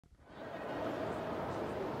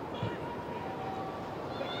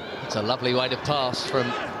It's a lovely way to pass from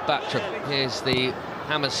Battram. Here's the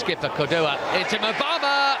Hammers skipper, Cordua, into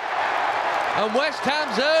Mubama! And West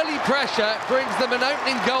Ham's early pressure brings them an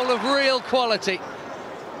opening goal of real quality.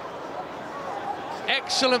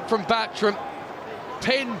 Excellent from Battram,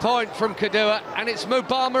 pinpoint from Cordua, and it's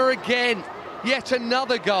Mubama again. Yet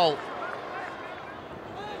another goal.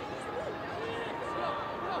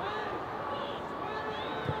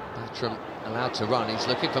 Battram allowed to run, he's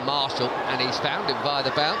looking for Marshall, and he's found him via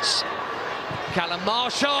the bounce. Callum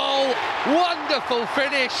Marshall, wonderful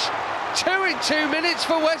finish. 2 in 2 minutes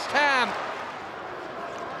for West Ham.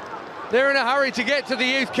 They're in a hurry to get to the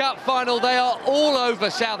Youth Cup final. They are all over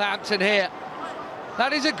Southampton here.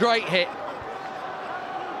 That is a great hit.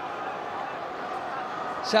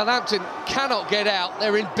 Southampton cannot get out.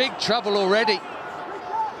 They're in big trouble already.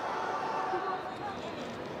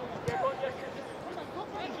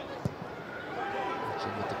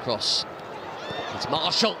 With the cross. It's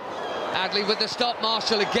Marshall. Adley with the stop.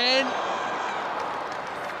 Marshall again.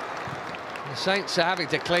 The Saints are having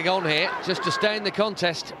to cling on here just to stay in the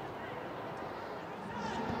contest.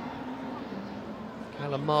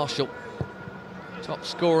 Callum Marshall, top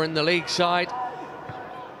scorer in the league side.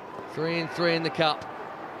 3 in 3 in the cup.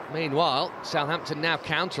 Meanwhile, Southampton now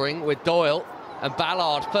countering with Doyle and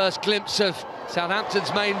Ballard. First glimpse of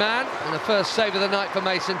Southampton's main man, and the first save of the night for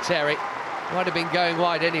Mason Terry. Might have been going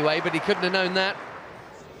wide anyway, but he couldn't have known that.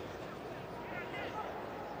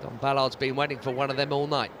 Don Ballard's been waiting for one of them all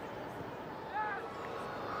night.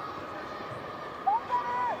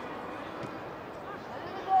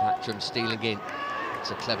 Battram stealing in.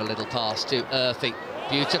 It's a clever little pass to Earthy.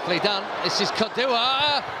 Beautifully done. This is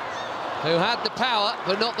Cordua, who had the power,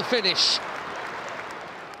 but not the finish.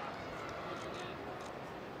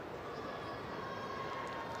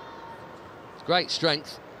 It's great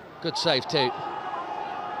strength. Good save too.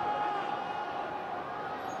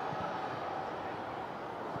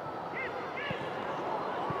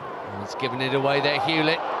 And he's given it away there,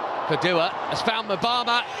 Hewlett. Cordua has found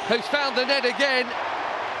Mubama, who's found the net again.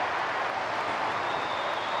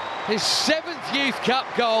 His 7th Youth Cup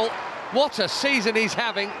goal. What a season he's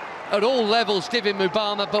having at all levels, Divin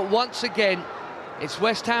Mubama, but once again, it's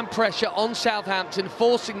West Ham pressure on Southampton,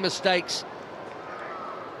 forcing mistakes.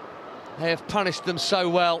 They have punished them so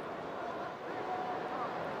well.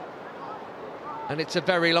 And it's a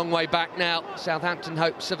very long way back now. Southampton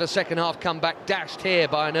hopes of a second half comeback dashed here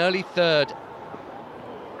by an early third.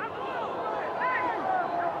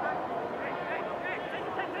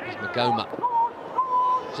 There's Mubama.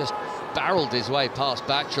 Just barreled his way past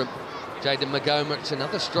Battram. Jayden Mubama, it's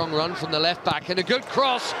another strong run from the left back and a good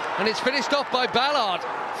cross, and it's finished off by Ballard.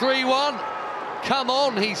 3-1. Come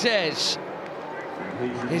on, he says.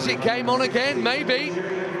 Is it game on again? Maybe.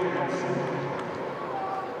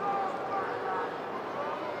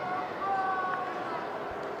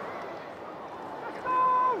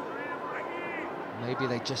 Maybe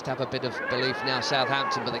they just have a bit of belief now,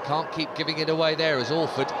 Southampton, but they can't keep giving it away there as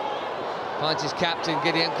Alford finds his captain,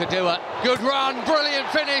 Gideon Cordua. Good run, brilliant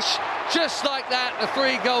finish. Just like that, the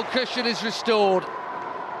 3-goal cushion is restored.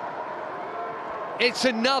 It's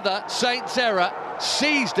another Saints error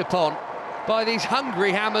seized upon by these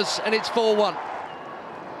hungry Hammers, and it's 4-1.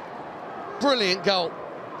 Brilliant goal.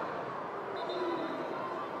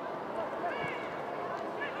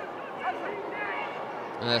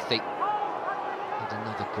 Earthy. And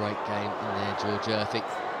another great game in there, George Earthy.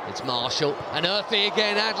 It's Marshall, and Earthy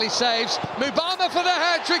again, Adley saves. Mubama for the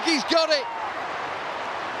hat-trick, he's got it!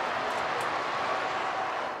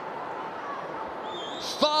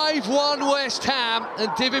 (5-1) West Ham, and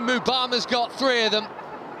Divin Mubama's got 3 of them.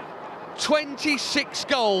 26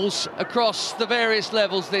 goals across the various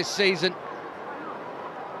levels this season.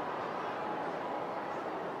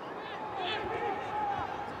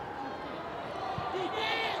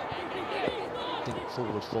 Didn't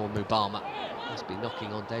forward for Mubama. Must be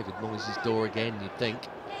knocking on David Moyes' door again, you'd think.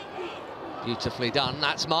 Beautifully done,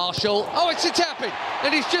 that's Marshall. Oh, it's a tap-in,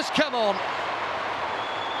 and he's just come on.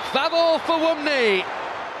 Favor for Wumney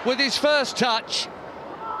with his first touch.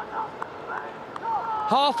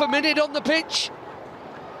 Half a minute on the pitch.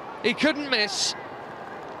 He couldn't miss.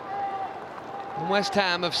 And West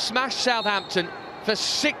Ham have smashed Southampton for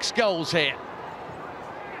 6 goals here.